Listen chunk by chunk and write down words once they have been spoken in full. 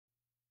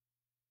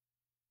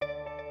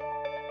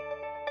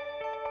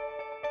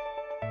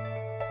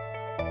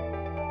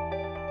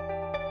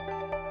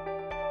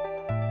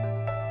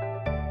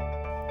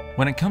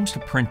When it comes to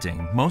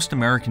printing, most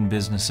American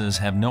businesses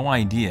have no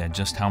idea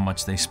just how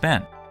much they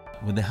spend.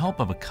 With the help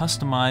of a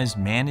customized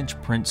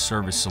managed print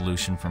service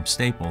solution from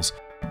Staples,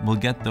 we'll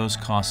get those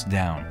costs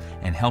down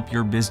and help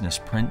your business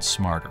print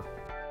smarter.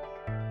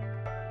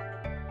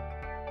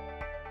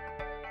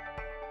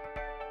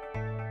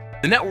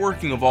 The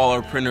networking of all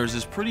our printers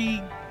is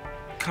pretty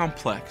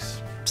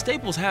complex.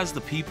 Staples has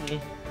the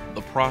people,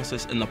 the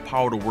process, and the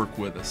power to work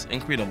with us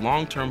and create a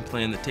long-term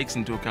plan that takes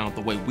into account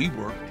the way we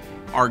work,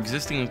 our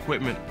existing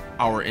equipment,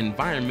 our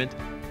environment,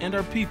 and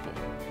our people.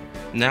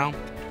 Now,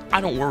 I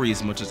don't worry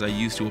as much as I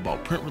used to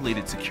about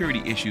print-related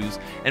security issues,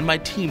 and my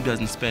team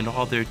doesn't spend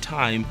all their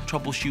time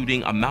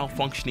troubleshooting a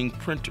malfunctioning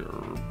printer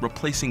or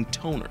replacing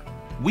toner.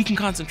 We can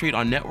concentrate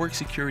on network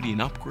security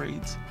and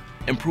upgrades,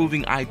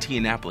 improving IT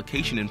and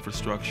application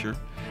infrastructure,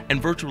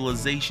 and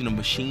virtualization of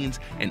machines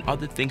and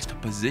other things to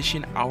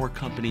position our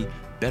company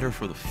better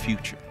for the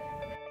future.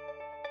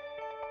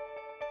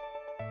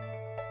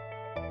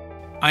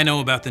 I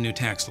know about the new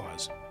tax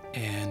laws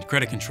and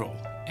credit control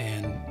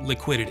and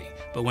liquidity,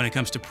 but when it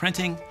comes to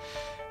printing,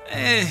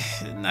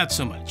 not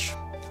so much.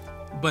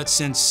 But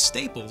since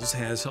Staples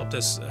has helped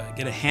us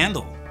get a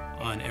handle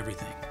on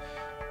everything,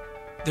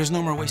 there's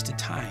no more wasted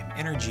time,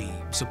 energy,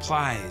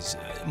 supplies,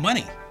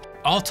 money.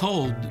 All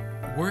told,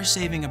 we're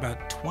saving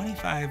about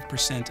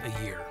 25%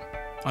 a year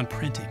on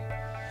printing.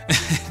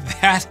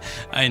 That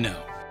I know.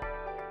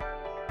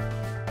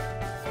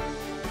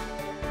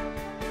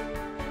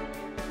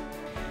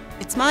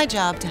 It's my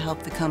job to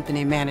help the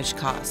company manage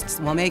costs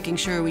while making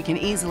sure we can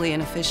easily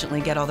and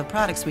efficiently get all the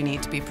products we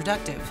need to be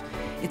productive.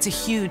 It's a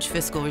huge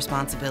fiscal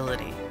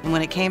responsibility, and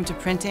when it came to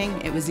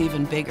printing, it was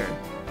even bigger.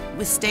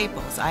 With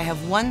Staples, I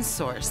have one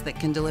source that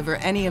can deliver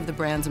any of the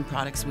brands and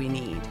products we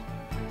need.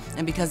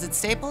 And because it's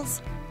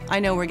Staples,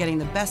 I know we're getting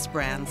the best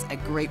brands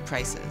at great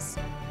prices.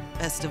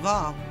 Best of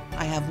all,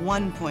 I have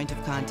one point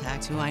of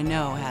contact who I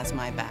know has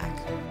my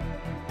back.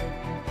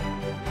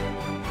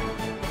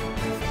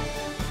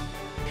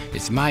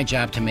 It's my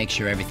job to make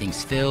sure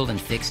everything's filled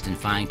and fixed and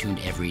fine-tuned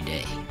every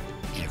day,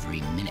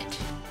 every minute.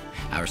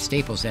 Our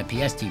Staples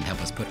MPS team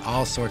help us put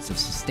all sorts of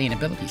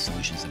sustainability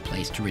solutions in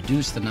place to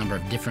reduce the number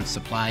of different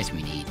supplies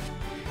we need,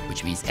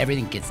 which means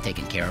everything gets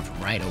taken care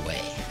of right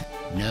away.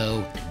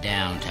 No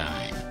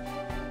downtime.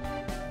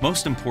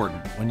 Most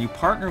important, when you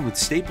partner with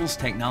Staples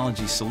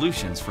Technology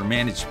Solutions for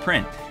managed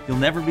print, you'll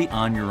never be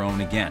on your own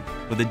again.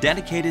 With a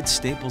dedicated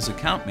Staples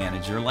account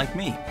manager like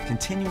me,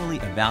 continually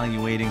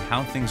evaluating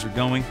how things are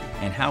going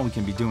and how we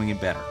can be doing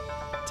it better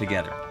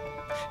together.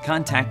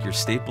 Contact your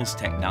Staples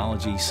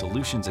Technology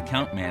Solutions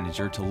account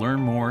manager to learn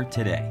more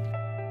today.